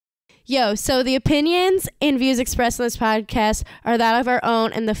Yo, so the opinions and views expressed in this podcast are that of our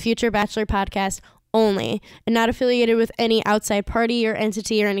own and the future Bachelor podcast only, and not affiliated with any outside party or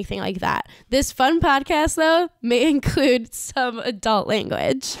entity or anything like that. This fun podcast, though, may include some adult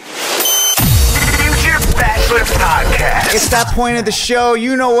language. Future Bachelor Podcast. It's that point of the show.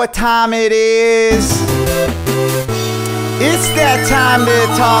 You know what time it is. It's that time to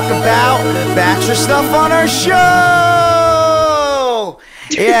talk about Bachelor stuff on our show.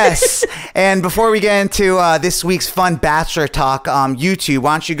 Yes. And before we get into this week's fun Bachelor talk, YouTube,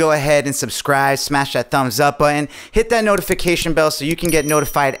 why don't you go ahead and subscribe, smash that thumbs up button, hit that notification bell so you can get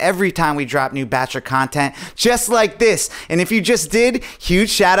notified every time we drop new Bachelor content, just like this. And if you just did, huge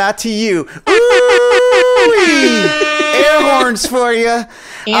shout out to you. Ooh, air horns for you.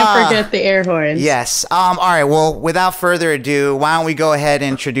 And forget the air horns. Yes. All right. Well, without further ado, why don't we go ahead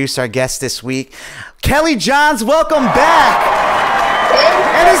and introduce our guest this week, Kelly Johns. Welcome back.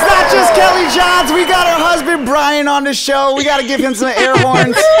 And it's not just Kelly Johns. We got her husband, Bryan, on the show. We got to give him some air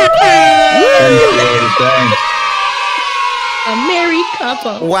horns. A married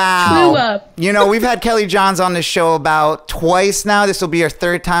couple. Wow. Blew up. You know, we've had Kelly Johns on the show about twice now. This will be her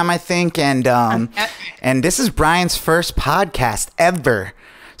third time, I think. And this is Bryan's first podcast ever.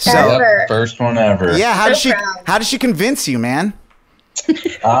 So, yep, first one ever. Yeah, how did she convince you, man?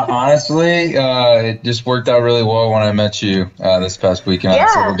 Honestly, it just worked out really well when I met you this past weekend. Yeah.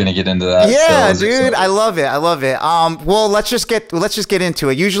 So we're gonna get into that. Yeah, so dude, I love it. I love it. Well, let's just get into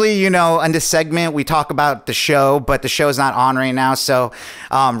it. Usually, you know, in this segment we talk about the show, but the show is not on right now. So,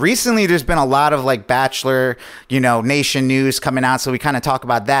 recently there's been a lot of like Bachelor, you know, Nation news coming out. So we kind of talk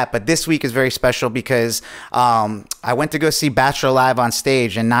about that. But this week is very special because I went to go see Bachelor Live on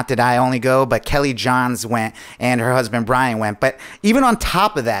Stage, and not did I only go, but Kelly Johns went and her husband Bryan went. But even on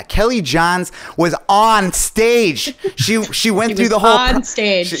top of that, Kelly Johns was on stage. She went through the whole on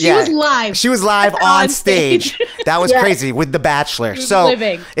stage. She was live. She was live on stage. That was crazy with The Bachelor. So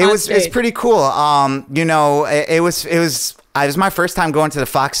it's pretty cool. You know, it was my first time going to the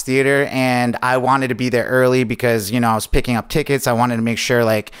Fox Theater, and I wanted to be there early because, you know, I was picking up tickets. I wanted to make sure,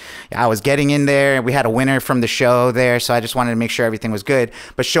 like, I was getting in there. We had a winner from the show there, so I just wanted to make sure everything was good.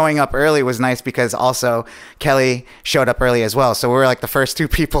 But showing up early was nice because also Kelly showed up early as well. So we were, like, the first two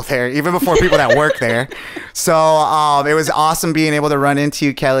people there, even before people that work there. So it was awesome being able to run into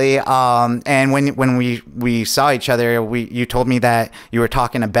you, Kelly. And when we saw each other, you told me that you were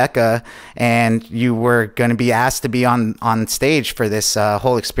talking to Becca and you were going to be asked to be on stage for this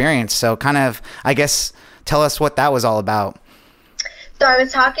whole experience. So kind of, I guess, tell us what that was all about. So I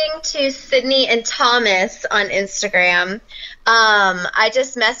was talking to Sydney and Thomas on Instagram. I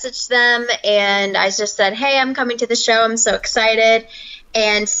just messaged them and I just said, hey, I'm coming to the show. I'm so excited.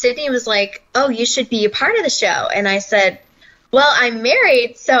 And Sydney was like, oh, you should be a part of the show. And I said, well, I'm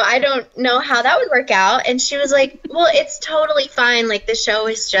married, so I don't know how that would work out. And she was like, well, it's totally fine. Like, the show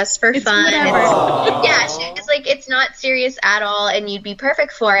is just for fun. Yeah, she was like, it's not serious at all, and you'd be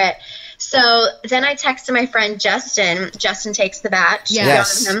perfect for it. So then I texted my friend Justin. Justin Takes the Batch.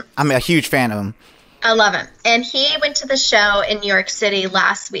 Yes, I'm a huge fan of him. I love him. And he went to the show in New York City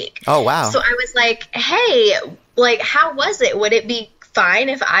last week. Oh, wow. So I was like, hey, like, how was it? Would it be fine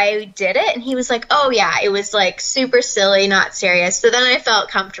if I did it? And he was like, oh yeah, it was like super silly, not serious. So then I felt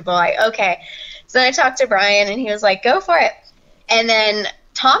comfortable, like, okay. So then I talked to Bryan and he was like, go for it. And then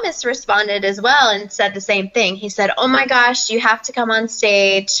Thomas responded as well and said the same thing. He said, oh my gosh, you have to come on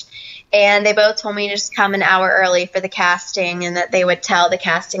stage. And they both told me to just come an hour early for the casting and that they would tell the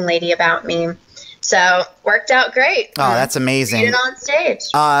casting lady about me. So worked out great. Oh, that's amazing. Get it on stage.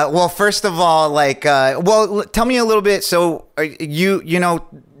 Well, first of all, like, well, tell me a little bit. So you know,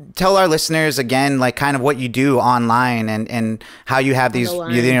 tell our listeners again, like, kind of what you do online and how you have these,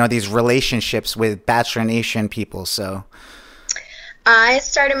 you know, these relationships with Bachelor Nation people. So I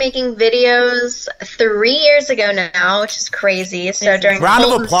started making videos 3 years ago now, which is crazy. So during round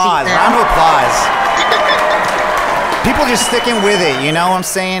of applause. People just sticking with it, you know what I'm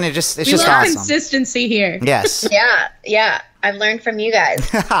saying? It's just awesome. Consistency here. Yes. Yeah. I've learned from you guys.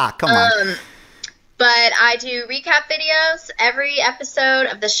 Come on. But I do recap videos every episode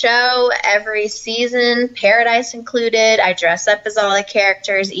of the show, every season, Paradise included. I dress up as all the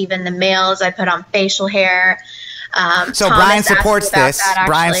characters, even the males. I put on facial hair. So Bryan supports this.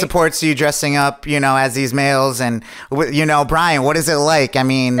 Bryan supports you dressing up, you know, as these males. And, you know, Bryan, what is it like? I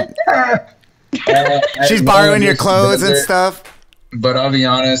mean... she's borrowing your clothes and stuff. But I'll be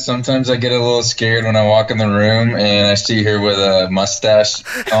honest, sometimes I get a little scared when I walk in the room and I see her with a mustache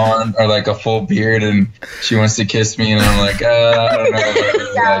on or like a full beard and she wants to kiss me and I'm like, I don't know if I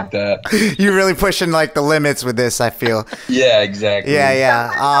really like that. You're really pushing like the limits with this, I feel. Yeah, exactly.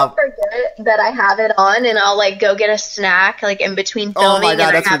 Yeah. I'll forgive that I have it on, and I'll like go get a snack like in between filming, and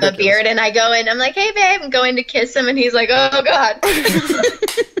I have a beard, and I go in. I'm like, "Hey, babe," I'm going to kiss him, and he's like, "Oh God."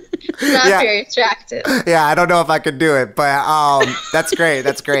 Not very attractive. Yeah, I don't know if I could do it, but that's great.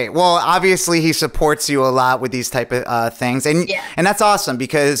 That's great. Well, obviously he supports you a lot with these type of things, and that's awesome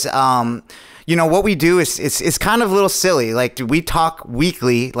because you know what we do is kind of a little silly. Like we talk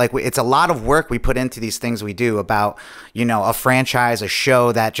weekly, like it's a lot of work we put into these things we do about, you know, a franchise, a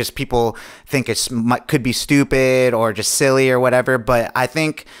show that just people think could be stupid or just silly or whatever. But I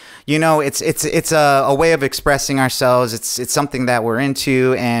think, you know, it's a way of expressing ourselves. It's something that we're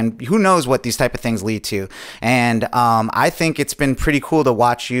into, and who knows what these type of things lead to. And I think it's been pretty cool to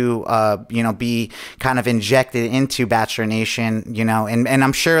watch you, you know, be kind of injected into Bachelor Nation, you know, and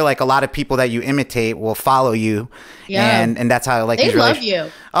I'm sure like a lot of people that you imitate will follow you. Yeah. And that's how like they love you.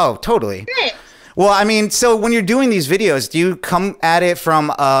 Oh, totally. Great. Well, I mean, so when you're doing these videos, do you come at it from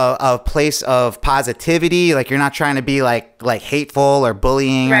a place of positivity? Like you're not trying to be like hateful or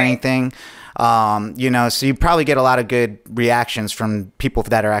bullying or anything, you know, so you probably get a lot of good reactions from people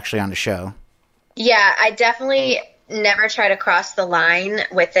that are actually on the show. Yeah, I definitely never try to cross the line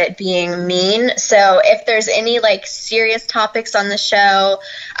with it being mean. So if there's any like serious topics on the show,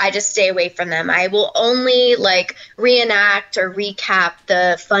 I just stay away from them. I will only like reenact or recap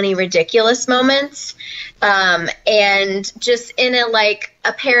the funny, ridiculous moments, and just in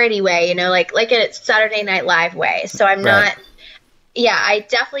a parody way, you know, like a Saturday Night Live way. So I'm not. Yeah, I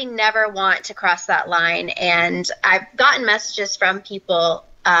definitely never want to cross that line. And I've gotten messages from people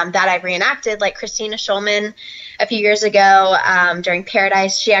that I've reenacted, like Christina Schulman a few years ago during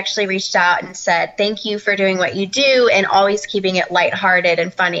Paradise. She actually reached out and said, "Thank you for doing what you do and always keeping it lighthearted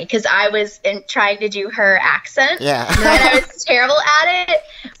and funny," because I was trying to do her accent. Yeah. And I was terrible at it,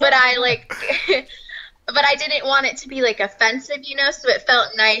 but but I didn't want it to be like offensive, you know, so it felt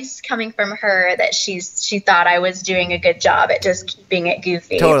nice coming from her that she thought I was doing a good job at just keeping it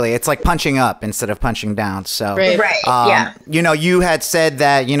goofy. Totally. It's like punching up instead of punching down. So, yeah. You know, you had said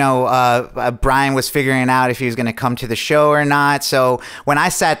that, you know, Bryan was figuring out if he was going to come to the show or not. So when I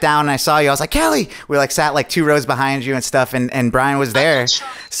sat down and I saw you, I was like, Kelly, we like sat like 2 rows behind you and stuff. And Bryan was there.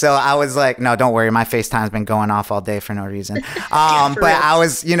 So I was like, no, don't worry. My FaceTime's been going off all day for no reason. But I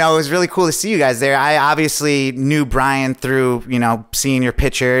was, you know, it was really cool to see you guys there. I obviously knew Bryan through, you know, seeing your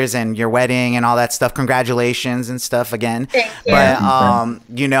pictures and your wedding and all that stuff. Congratulations and stuff again. Thank you. But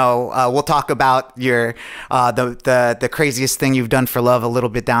you know, we'll talk about your the craziest thing you've done for love a little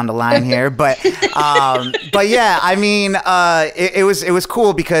bit down the line here. But yeah, I mean, it was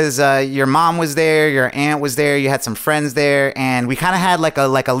cool because your mom was there, your aunt was there, you had some friends there, and we kind of had like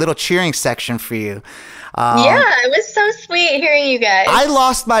a little cheering section for you. Yeah, it was so sweet hearing you guys. I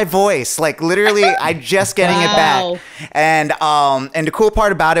lost my voice, like literally. I just getting it back, and the cool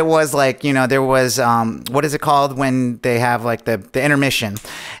part about it was like, you know, there was what is it called when they have like the intermission,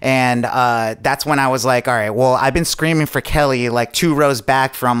 and that's when I was like, all right, well, I've been screaming for Kelly like 2 rows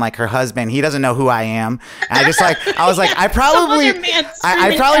back from like her husband. He doesn't know who I am. And I was like, I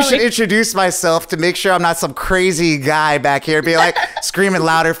probably should introduce myself to make sure I'm not some crazy guy back here being like screaming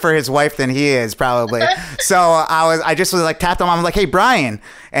louder for his wife than he is probably. So I just was like tapped on him. I'm like, hey, Bryan.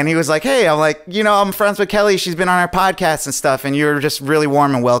 And he was like, hey, I'm like, you know, I'm friends with Kelly. She's been on our podcast and stuff. And you were just really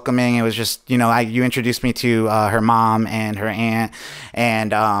warm and welcoming. It was just, you know, you introduced me to her mom and her aunt.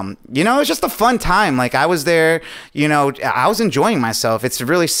 And, you know, it was just a fun time. Like I was there, you know, I was enjoying myself. It's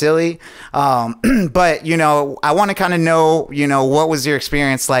really silly. But, you know, I want to kind of know, you know, what was your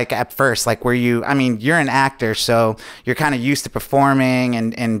experience like at first? Like were you, I mean, you're an actor, so you're kind of used to performing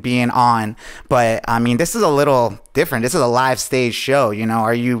and being on. But I mean, this is a little different. This is a live stage show, you know.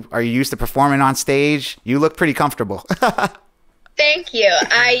 Are you used to performing on stage? You look pretty comfortable. Thank you.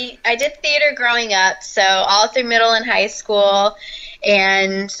 I did theater growing up, so all through middle and high school,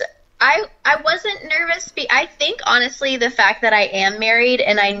 and I wasn't nervous. I think honestly the fact that I am married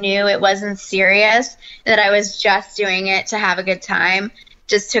and I knew it wasn't serious, that I was just doing it to have a good time,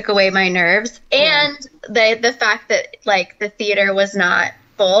 just took away my nerves. And the fact that like the theater was not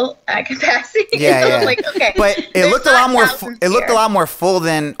full at capacity. Yeah. Like, okay, but it looked a lot more. It looked a lot more full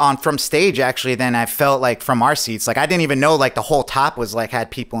than from stage actually than I felt like from our seats. Like I didn't even know like the whole top was like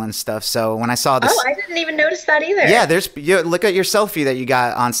had people and stuff. So when I saw this, I didn't even notice that either. Yeah, look at your selfie that you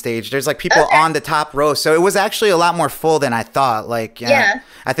got on stage. There's like people on the top row, so it was actually a lot more full than I thought. Like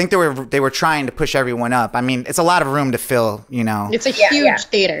I think they were trying to push everyone up. I mean, it's a lot of room to fill. You know, it's a huge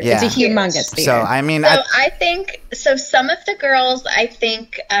theater. Yeah. It's a humongous theater. So I mean, I think so. Some of the girls, I think,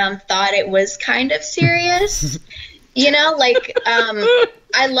 thought it was kind of serious, You know, like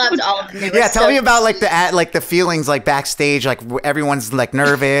I loved all of them. Yeah, tell me about like the feelings like backstage, like everyone's like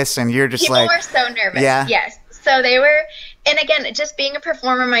nervous and you're just people like were so nervous. Yeah. Yes. So they were, and again, just being a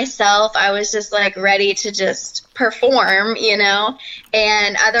performer myself, I was just like ready to just perform, you know.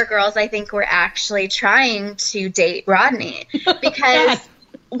 And other girls, I think, were actually trying to date Rodney because.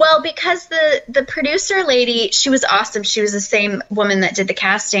 Well, because the producer lady, she was awesome. She was the same woman that did the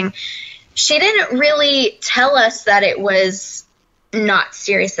casting. She didn't really tell us that it was not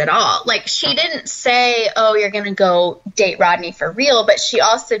serious at all. Like, she didn't say, oh, you're going to go date Rodney for real, but she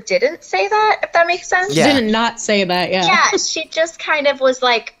also didn't say that, if that makes sense. Yeah. She did not say that, yeah. Yeah, she just kind of was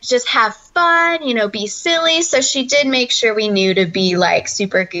like, just have fun, you know, be silly. So she did make sure we knew to be, like,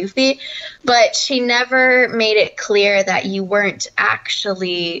 super goofy, but she never made it clear that you weren't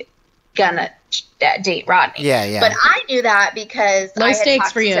actually gonna date Rodney. Yeah. But I knew that because low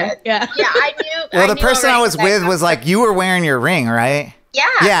stakes for you. Yeah, I knew. Well, the person I was with was like, you were wearing your ring, right? Yeah.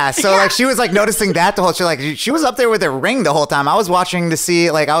 Yeah. So like she was like noticing that the whole show. Like she was up there with her ring the whole time. I was watching to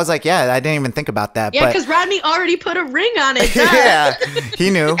see. Like I was like, yeah, I didn't even think about that. Yeah, because Rodney already put a ring on it. Yeah, he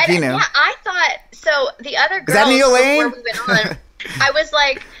knew. He knew. Yeah, I thought so. The other girls, is that Neil Lane? Before we went on, I was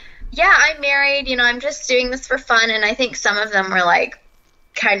like, yeah, I'm married. You know, I'm just doing this for fun. And I think some of them were like,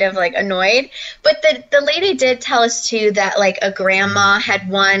 kind of like annoyed, but the lady did tell us too that like a grandma had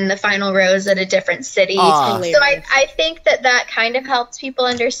won the final rose at a different city. So I think that kind of helped people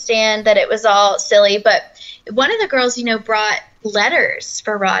understand that it was all silly. But one of the girls, you know, brought letters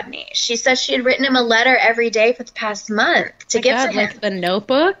for Rodney. She said she had written him a letter every day for the past month to give to him. Like the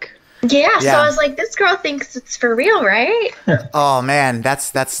Notebook. Yeah, so I was like, this girl thinks it's for real, right? Oh man,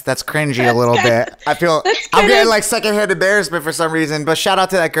 that's cringy a little bit. I feel I'm getting like secondhand embarrassment for some reason. But shout out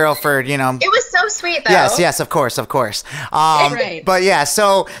to that girl for, you know. It was so sweet though. Yes, of course. Right. But yeah,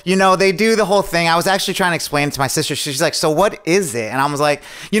 so you know they do the whole thing. I was actually trying to explain it to my sister. She's like, so what is it? And I was like,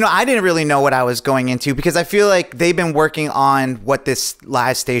 you know, I didn't really know what I was going into because I feel like they've been working on what this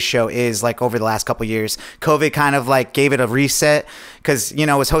live stage show is like over the last couple of years. COVID kind of like gave it a reset because, you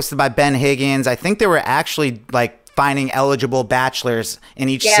know, it was hosted by Ben Higgins. I think they were actually like finding eligible bachelors in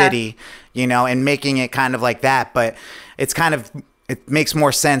each city, you know, and making it kind of like that. But it's kind of, it makes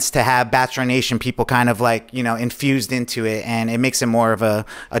more sense to have Bachelor Nation people kind of like, you know, infused into it. And it makes it more of a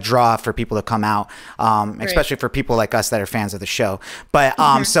draw for people to come out, especially for people like us that are fans of the show.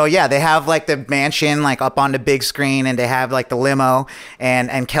 But so, yeah, they have like the mansion like up on the big screen and they have like the limo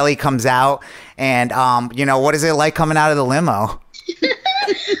and Kelly comes out. And, you know, what is it like coming out of the limo?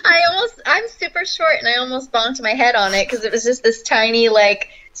 I'm super short and I almost bonked my head on it because it was just this tiny like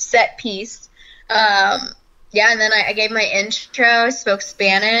set piece. Yeah, and then I gave my intro, spoke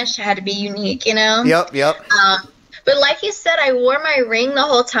Spanish, I had to be unique, you know? Yep. But like you said, I wore my ring the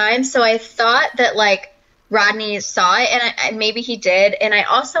whole time, so I thought that like Rodney saw it, and maybe he did, and I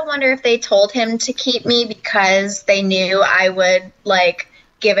also wonder if they told him to keep me because they knew I would like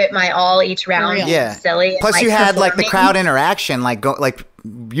give it my all each round. Yeah. Silly. Plus and, you had performing. like the crowd interaction, like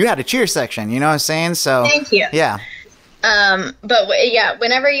you had a cheer section, you know what I'm saying? So thank you. Yeah. But yeah,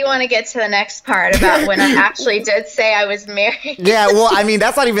 whenever you want to get to the next part about when I actually did say I was married. Yeah, well, I mean,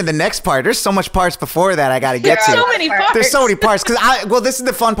 that's not even the next part. There's so much parts before that I got to get to. So many parts. There's so many parts. Well, this is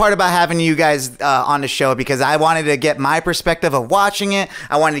the fun part about having you guys on the show because I wanted to get my perspective of watching it.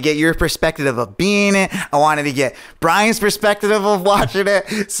 I wanted to get your perspective of being it. I wanted to get Bryan's perspective of watching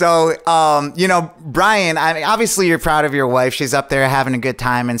it. So, you know, Bryan, I mean, obviously you're proud of your wife. She's up there having a good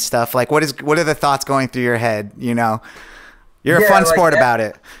time and stuff. Like, what are the thoughts going through your head, you know? You're a fun sport about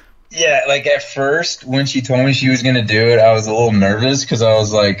it. Yeah, like at first when she told me she was going to do it, I was a little nervous because I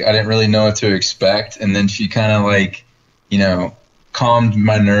was like, I didn't really know what to expect. And then she kind of like, you know, calmed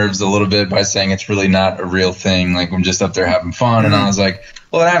my nerves a little bit by saying it's really not a real thing. Like I'm just up there having fun. And I was like,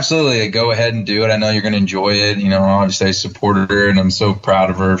 well, absolutely, go ahead and do it. I know you're going to enjoy it. You know, obviously I supported her and I'm so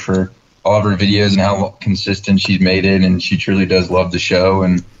proud of her for all of her videos and how consistent she's made it. And she truly does love the show.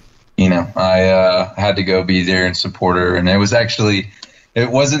 And you know, I had to go be there and support her. And it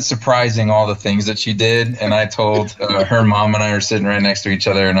wasn't surprising all the things that she did. And I told her mom and I were sitting right next to each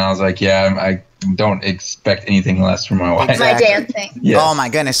other. And I was like, yeah, I don't expect anything less from my wife. Exactly. My dancing. Yes. Oh, my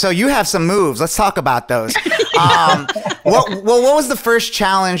goodness. So you have some moves. Let's talk about those. What was the first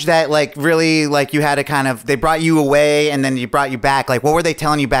challenge that like really like you had to kind of, they brought you away and then you brought you back? Like what were they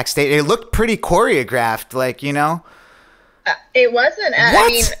telling you backstage? It looked pretty choreographed, like, you know? It wasn't. I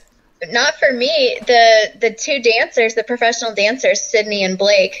mean, not for me. The two dancers, the professional dancers, Sydney and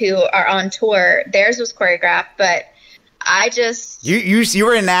Blake, who are on tour, theirs was choreographed, but I just you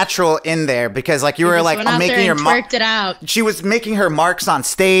were a natural in there because like you were like making your worked it out. She was making her marks on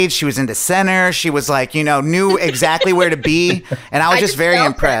stage. She was into center. She was like, you know, knew exactly where to be, and I was just very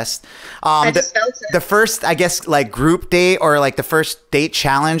impressed. The first, I guess, like group date or like the first date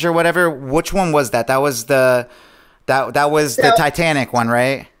challenge or whatever. Which one was that? That was the Titanic one,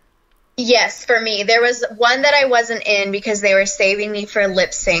 right? Yes, for me. There was one that I wasn't in because they were saving me for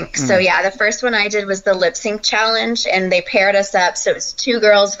lip sync. So yeah, the first one I did was the lip sync challenge, and they paired us up. So it was 2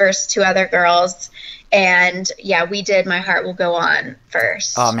 girls versus 2 other girls. And yeah, we did My Heart Will Go On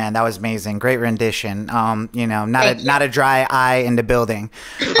first. Oh man, that was amazing. Great rendition. You know, not a dry eye in the building.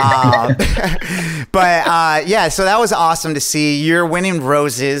 But yeah, so that was awesome to see. You're winning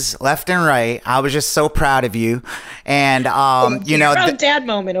roses left and right. I was just so proud of you. And you know, dad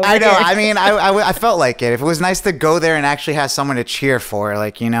moment over I know. here. I mean, I felt like it. It was nice to go there and actually have someone to cheer for,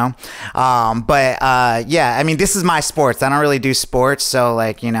 like, you know. But yeah, I mean, this is my sports. I don't really do sports, so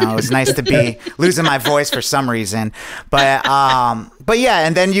like, you know, it was nice to be losing my voice for some reason. But yeah,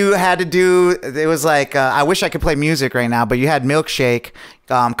 and then you had to do, it was like, I wish I could play music right now, but you had Milkshake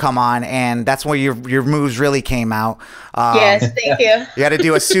come on, and that's where your moves really came out. Yes, thank you. You had to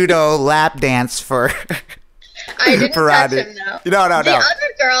do a pseudo lap dance for I didn't for touch Rodney. him though. No. The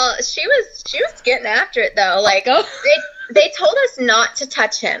other girl, she was getting after it though. Like they told us not to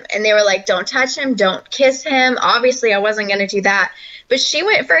touch him, and they were like, "Don't touch him, don't kiss him." Obviously, I wasn't going to do that, but she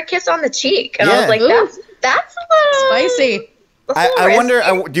went for a kiss on the cheek, and I was like, "That's a little spicy." I wonder.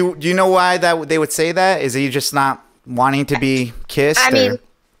 Do you know why that they would say that? Is it you just not wanting to be kissed? I mean,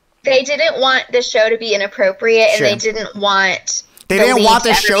 they didn't want the show to be inappropriate, and they didn't want. They didn't want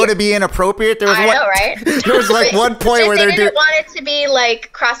the show to be inappropriate. There was right? There was like one point where they didn't want it to be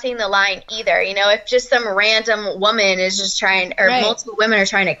like crossing the line either. You know, if just some random woman is just trying, or multiple women are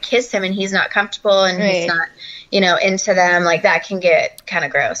trying to kiss him, and he's not comfortable, and he's not, you know, into them, like that can get kind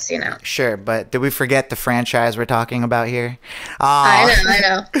of gross, you know. Sure, but did we forget the franchise we're talking about here? I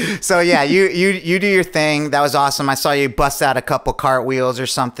know. So yeah, you do your thing. That was awesome. I saw you bust out a couple cartwheels or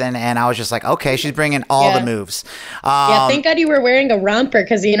something, and I was just like, okay, she's bringing all the moves. Yeah, thank God you were wearing a romper,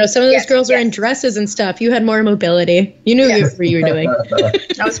 because you know some of those girls were in dresses and stuff. You had more mobility. You knew what you were doing.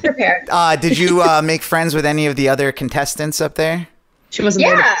 I was prepared. Did you make friends with any of the other contestants up there? She wasn't.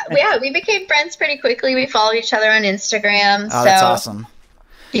 Yeah, we became friends pretty quickly. We followed each other on Instagram. Oh, that's awesome.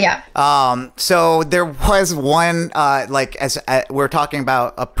 Yeah. So there was one, like, as we're talking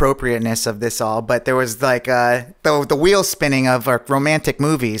about appropriateness of this all, but there was like the wheel spinning of our romantic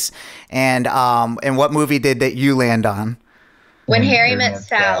movies, and what movie did that you land on? When Harry Met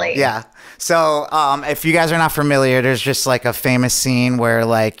Sally. Yeah. So if you guys are not familiar, there's just like a famous scene where,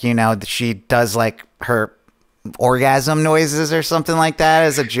 like, you know, she does like her orgasm noises or something like that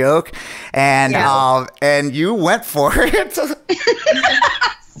as a joke, and you went for it.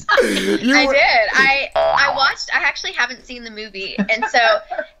 I did. I watched. I actually haven't seen the movie, and so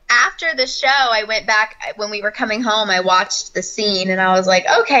after the show, I went back when we were coming home. I watched the scene, and I was like,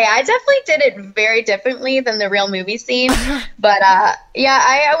 okay, I definitely did it very differently than the real movie scene. But yeah,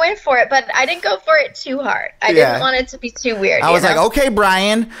 I went for it, but I didn't go for it too hard. I didn't want it to be too weird. I was like, okay,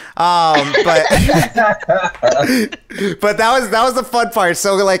 Bryan, but but that was the fun part.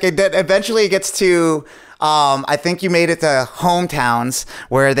 So like, eventually it gets to. I think you made it to hometowns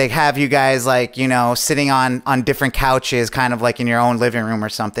where they have you guys, like, you know, sitting on different couches, kind of like in your own living room or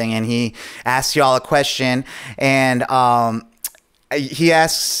something. And he asks y'all a question, and he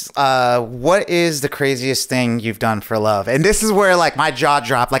asks, what is the craziest thing you've done for love? And this is where, like, my jaw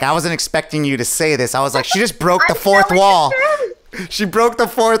dropped. Like, I wasn't expecting you to say this. I was like, she just broke the fourth wall. She broke the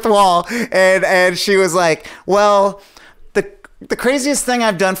fourth wall. And she was like, well, the craziest thing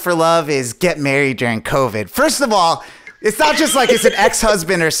I've done for love is get married during COVID. First of all, it's not just like it's an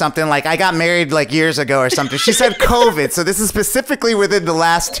ex-husband or something. Like, I got married like years ago or something. She said COVID. So this is specifically within the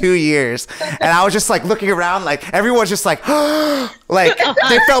last 2 years. And I was just like looking around, like everyone's just like, like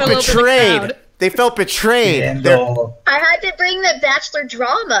they felt betrayed. They felt betrayed. I had to bring the Bachelor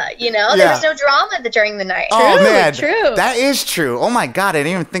drama, you know? There was no drama during the night. Oh, man. True. That is true. Oh, my God. I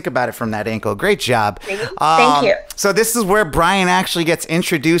didn't even think about it from that angle. Great job. Thank you. So this is where Bryan actually gets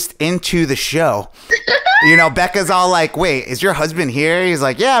introduced into the show. You know, Becca's all like, wait, is your husband here? He's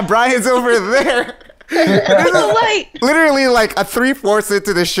like, yeah, Bryan's over there. Literally like a 3/4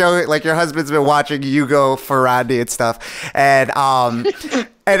 into the show, like your husband's been watching you go for Rodney and stuff, and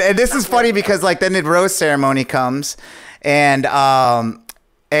and this is funny because like then the rose ceremony comes, and well,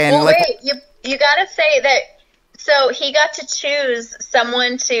 like, wait, you gotta say that. So he got to choose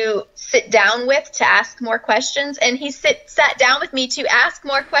someone to sit down with to ask more questions, and he sat down with me to ask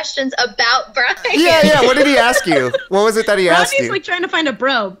more questions about Bryan. Yeah. What did he ask you? What was it that he asked you? Rodney's like trying to find a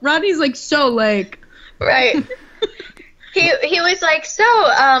bro. Rodney's like so like. Right. He was like, so,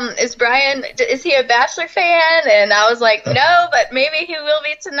 is Bryan, is he a Bachelor fan? And I was like, no, but maybe he will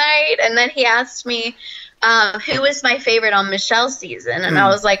be tonight. And then he asked me who was my favorite on Michelle's season. And I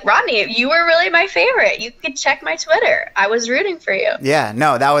was like, Rodney, you were really my favorite. You could check my Twitter. I was rooting for you. Yeah,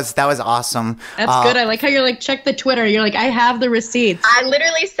 no, that was awesome. That's good. I like how you're like, check the Twitter. You're like, I have the receipts. I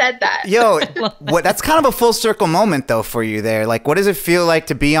literally said that. Yo, that's kind of a full circle moment though for you there. Like, what does it feel like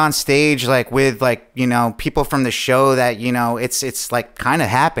to be on stage, like with like, you know, people from the show that, you know, it's like kind of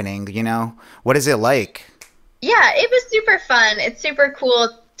happening, you know? What is it like? Yeah, it was super fun. It's super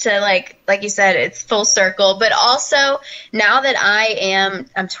cool to like you said, it's full circle. But also now that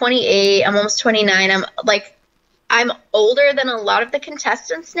I'm 28, I'm almost 29. I'm older than a lot of the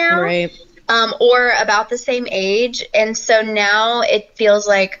contestants now, right? Or about the same age, and so now it feels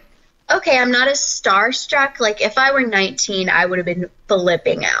like, okay, I'm not as starstruck. Like if I were 19, I would have been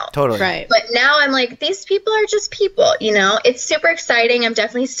flipping out. Totally. Right. But now I'm like, these people are just people, you know? It's super exciting. I'm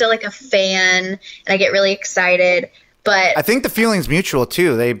definitely still like a fan, and I get really excited. But I think the feeling's mutual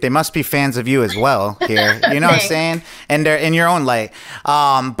too. They must be fans of you as well here. You know what I'm saying? And they're in your own light.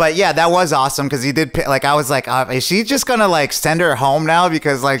 But yeah, that was awesome because he did. Like I was like, is she just gonna like send her home now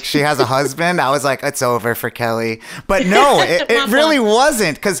because like she has a husband? I was like, it's over for Kelly. But no, it really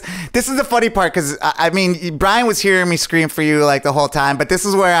wasn't. Because this is the funny part. Because I mean, Bryan was hearing me scream for you like the whole time. But this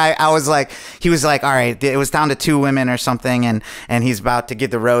is where I was like, he was like, all right, it was down to 2 women or something, and he's about to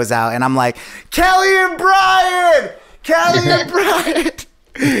get the rose out, and I'm like, Kelly and Bryan. Kelly and Bryan.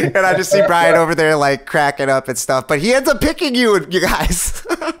 And I just see Bryan over there like cracking up and stuff. But he ends up picking you guys.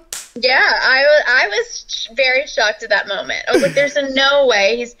 Yeah, I was very shocked at that moment. I was like, there's no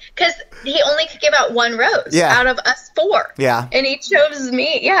way because he only could give out 1 rose out of us 4. Yeah. And he chose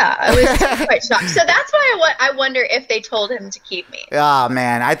me. Yeah, I was quite shocked. So that's why I wonder if they told him to keep me. Oh,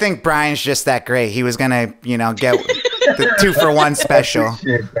 man. I think Bryan's just that great. He was going to, you know, get the 2-for-1 special.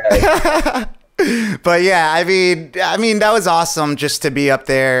 But yeah, I mean that was awesome just to be up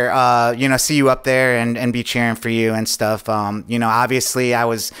there, you know, see you up there and be cheering for you and stuff. You know, obviously I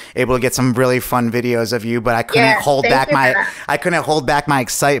was able to get some really fun videos of you, but I couldn't hold back my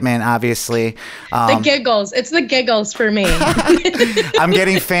excitement, obviously. The giggles. It's the giggles for me. I'm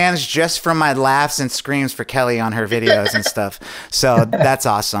getting fans just from my laughs and screams for Kelly on her videos and stuff. So that's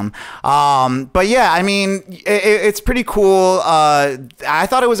awesome. But yeah, I mean, it's pretty cool. I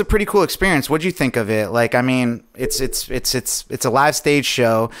thought it was a pretty cool experience. What'd you think of it? Like, I mean, it's a live stage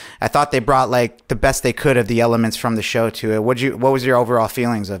show. I thought they brought like the best they could of the elements from the show to it. What was your overall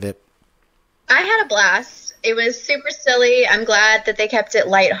feelings of it? I had a blast. It was super silly. I'm glad that they kept it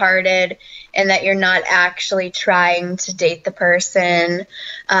lighthearted and that you're not actually trying to date the person.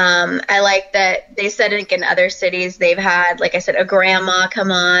 I like that they said in other cities they've had, like I said, a grandma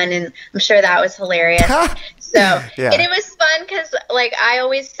come on, and I'm sure that was hilarious. So, yeah. And it was fun because, like, I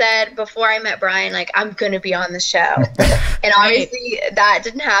always said before I met Bryan, like, I'm going to be on the show. And obviously that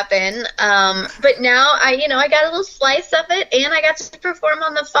didn't happen. But now I got a little slice of it, and I got to perform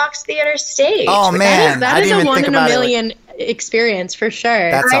on the Fox Theater stage. Oh, man. That is a 1 in a million experience for sure.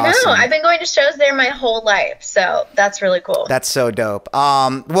 That's awesome. I know. I've been going to shows there my whole life, so that's really cool. That's so dope.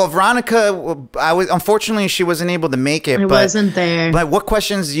 Well, Veronica, unfortunately she wasn't able to make it. I wasn't there. But what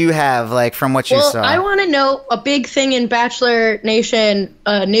questions do you have, like, from what you saw? I want to know, a big thing in Bachelor Nation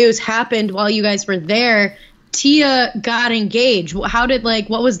news happened while you guys were there. Tia got engaged.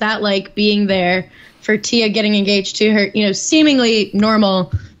 What was that like, being there for Tia getting engaged to her, you know, seemingly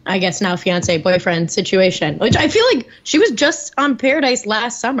normal, I guess now fiance boyfriend situation, which I feel like she was just on Paradise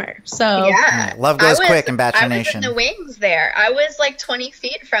last summer. So yeah, love goes quick in Bachelor Nation. I was in the wings there. I was like 20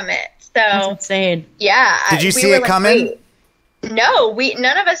 feet from it. So that's insane. Yeah. Did you see it coming? Wait. No,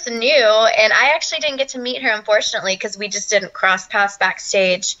 none of us knew, and I actually didn't get to meet her, unfortunately, because we just didn't cross paths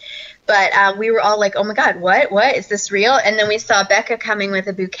backstage. But we were all like, "Oh my God, what is this real?" And then we saw Becca coming with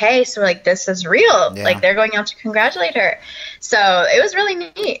a bouquet, so we're like, "This is real!" Yeah. Like, they're going out to congratulate her. So it was really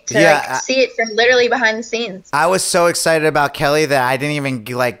neat to see it from literally behind the scenes. I was so excited about Kelly that I didn't even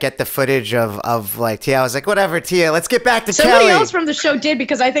get the footage of like Tia. I was like, "Whatever, Tia, let's get back to Kelly." Somebody else from the show did,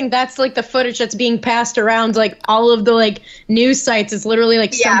 because I think that's like the footage that's being passed around like all of the like news sites. It's literally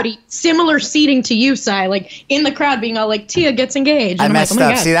like somebody similar seating to you, Sai, like in the crowd being all like, "Tia gets engaged." And I messed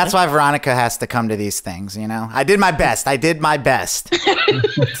up. See, that's why Veronica has to come to these things, you know? I did my best.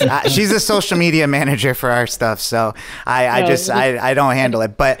 She's a social media manager for our stuff, so I don't handle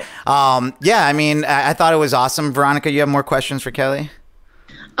it. But yeah, I mean, I thought it was awesome. Veronica, you have more questions for Kelly?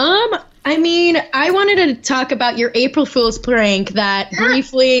 I mean, I wanted to talk about your April Fool's prank that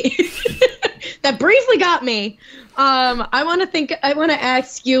briefly got me. I want to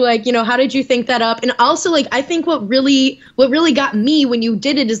ask you, like, you know, how did you think that up? And also, like, I think what really got me when you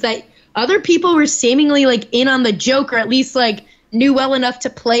did it is that other people were seemingly like in on the joke, or at least like knew well enough to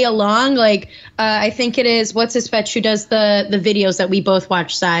play along. Like, I think it is, what's his fetch who does the videos that we both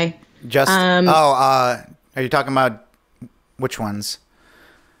watch, Sai? Are you talking about which ones?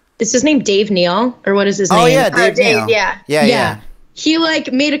 Is his name Dave Neal, or what is his name? Oh yeah, Dave Neal. Yeah. He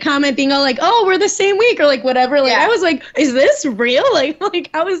like made a comment being all like, "Oh, we're the same week," or like whatever. Like I was like, "Is this real?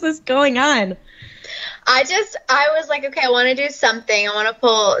 Like how is this going on?" I was like, okay, I want to do something. I want to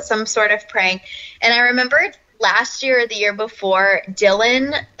pull some sort of prank. And I remember last year or the year before,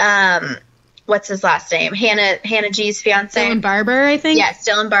 Dylan, what's his last name? Hannah G's fiance. Dylan Barber, I think. Yes,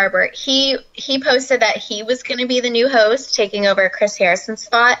 Dylan Barber. He posted that he was going to be the new host, taking over Chris Harrison's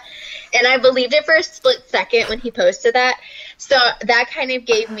spot. And I believed it for a split second when he posted that. So that kind of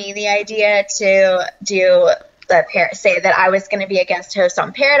gave me the idea to say that I was going to be a guest host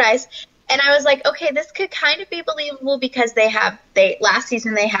on Paradise. And I was like, okay, this could kind of be believable because last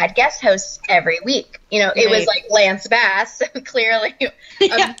season they had guest hosts every week. You know, it was like Lance Bass, clearly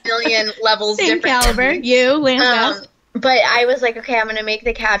a million levels same different. Caliber, you, Lance Bass. But I was like, okay, I'm going to make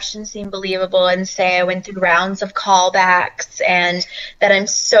the caption seem believable and say I went through rounds of callbacks and that I'm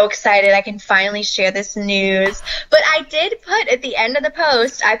so excited I can finally share this news. But I did put at the end of the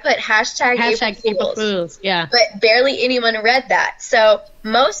post, I put hashtag April Fools. Yeah. But barely anyone read that. So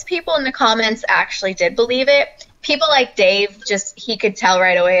most people in the comments actually did believe it. People like Dave, he could tell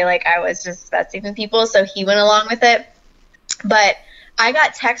right away, like I was just messing with people, so he went along with it. But I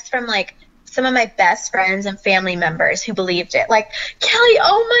got texts from like some of my best friends and family members who believed it. Like, Kelly,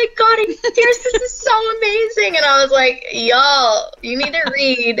 oh my God, this is so amazing. And I was like, y'all, you need to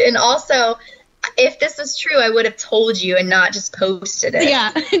read. And also, if this was true, I would have told you and not just posted it.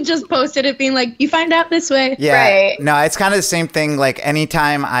 Yeah, just posted it being like, you find out this way. Yeah. Right. No, it's kind of the same thing. Like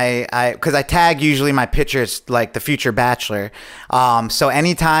anytime because I tag usually my pictures like the future Bachelor. So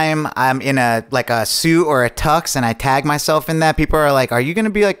anytime I'm in a suit or a tux and I tag myself in that, people are like, "Are you going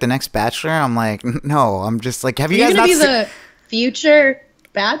to be like the next Bachelor?" I'm like, "No, I'm just like, have you guys not seen the future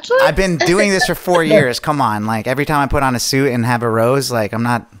Bachelor?" I've been doing this for 4 years. Come on, like every time I put on a suit and have a rose, like I'm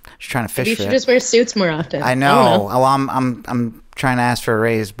not just trying to fish you for it. should just wear suits more often. I know. Well, I'm trying to ask for a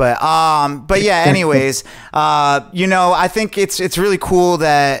raise, but yeah. Anyways, you know, I think it's really cool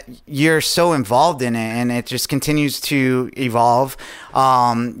that you're so involved in it, and it just continues to evolve.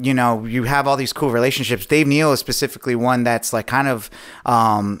 You know, you have all these cool relationships. Dave Neal is specifically one that's like kind of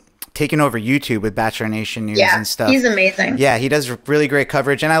taking over YouTube with Bachelor Nation news and stuff. He's amazing. Yeah, he does really great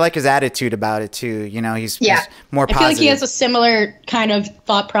coverage, and I like his attitude about it too. You know, he's more positive. I feel like he has a similar kind of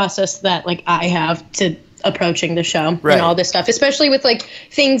thought process that like I have to approaching the show and all this stuff, especially with like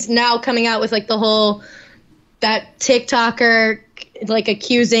things now coming out with like the whole that TikToker like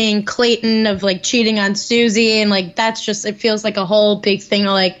accusing Clayton of like cheating on Susie, and like that's just, it feels like a whole big thing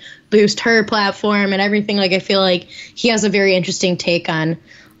to like boost her platform and everything. Like I feel like he has a very interesting take on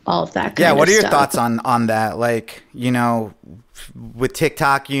all of that kind what of are your stuff. thoughts on that? Like, you know, with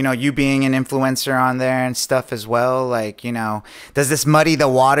TikTok, you know, you being an influencer on there and stuff as well, like, you know, does this muddy the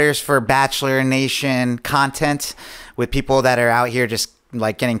waters for Bachelor Nation content with people that are out here just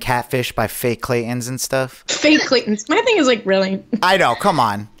like getting catfished by fake Claytons and stuff? Fake Claytons. My thing is like, really? I know, come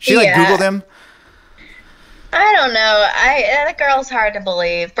on. She like Googled him. I don't know. That girl's hard to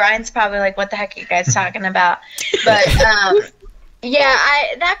believe. Brian's probably like, what the heck are you guys talking about? But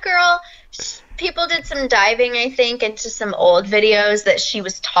that girl, people did some diving, I think, into some old videos that she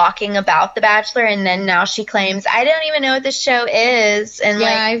was talking about The Bachelor, and then now she claims, I don't even know what the show is. And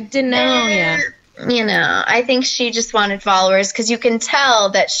I didn't know, You know, I think she just wanted followers, because you can tell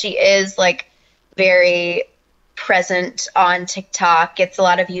that she is, like, very present on TikTok, gets a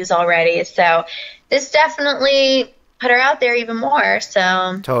lot of views already. So this definitely put her out there even more.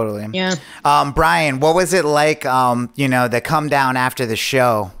 So totally. Yeah. Bryan, what was it like, you know, the come down after the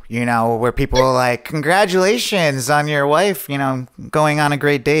show, you know, where people were like, congratulations on your wife, you know, going on a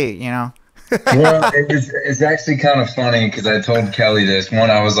great date, you know? Well, it's actually kind of funny because I told Kelly this. One,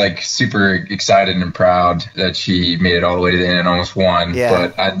 I was like super excited and proud that she made it all the way to the end and almost won. Yeah.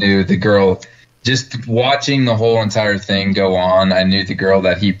 But I knew the girl, just watching the whole entire thing go on, I knew the girl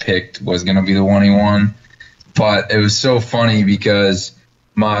that he picked was going to be the one he won. But it was so funny because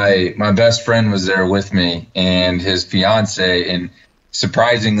my best friend was there with me and his fiance, and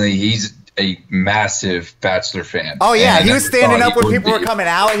surprisingly, he's a massive Bachelor fan. Oh yeah, and he was standing up when people were coming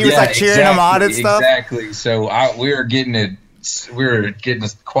out. He was like cheering them on and stuff. Exactly. So we were getting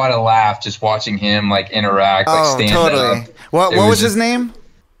quite a laugh just watching him like interact, like stand up. What was his name?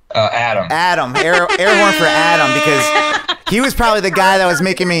 Adam. Adam. Air horn for Adam, because he was probably the guy that was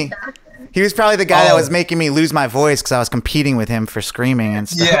making me. He was probably the guy that was making me lose my voice because I was competing with him for screaming and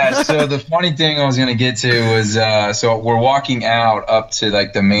stuff. Yeah, so the funny thing I was going to get to was, so we're walking out up to,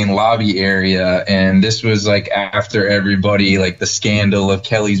 like, the main lobby area, and this was, like, after everybody, like, the scandal of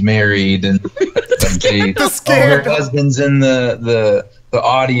Kelly's married, and like, her husband's in the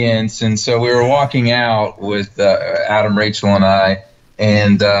audience, and so we were walking out with Adam, Rachel, and I,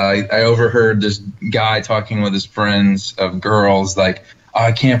 and I overheard this guy talking with his friends of girls, like,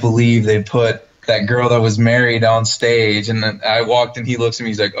 I can't believe they put that girl that was married on stage. And then I walked and he looks at me,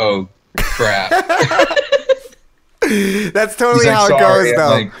 he's like, oh, crap. That's totally how it goes, though.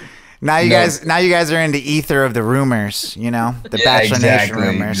 Like, now you guys are in the ether of the rumors, you know, the Bachelor Nation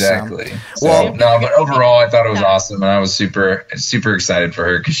rumors. Exactly. So, but overall, I thought it was awesome, and I was super excited for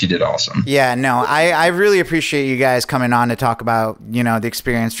her because she did awesome. Yeah, no, I really appreciate you guys coming on to talk about, you know, the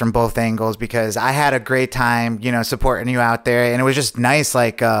experience from both angles, because I had a great time, you know, supporting you out there, and it was just nice,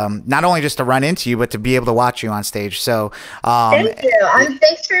 like, not only just to run into you, but to be able to watch you on stage. So, thank you.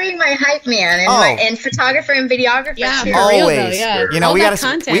 Thanks for being my hype man and photographer and videographer. Yeah, too. Always. Yeah. You know, we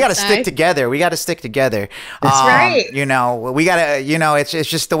gotta stick together. We got to stick together. That's right. You know, we got to, you know, it's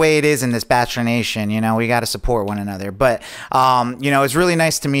just the way it is in this Bachelor Nation. You know, we got to support one another. But, you know, it was really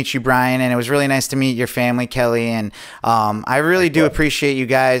nice to meet you, Bryan, and it was really nice to meet your family, Kelly. And I really do appreciate you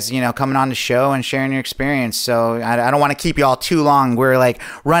guys, you know, coming on the show and sharing your experience. So I don't want to keep you all too long. We're like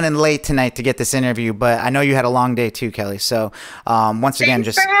running late tonight to get this interview, but I know you had a long day too, Kelly. So once again,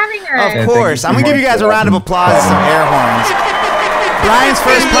 Thanks for having us. Of course. I'm going to give you guys a round of applause and some air horns. Bryan's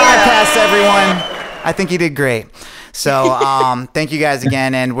first podcast, everyone. I think he did great. So thank you guys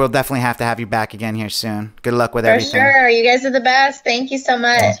again, and we'll definitely have to have you back again here soon. Good luck with everything. For sure. You guys are the best. Thank you so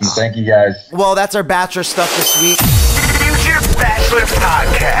much. Awesome. Thank you, guys. Well, that's our Bachelor stuff this week. Future Bachelor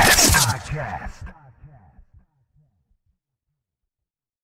Podcast.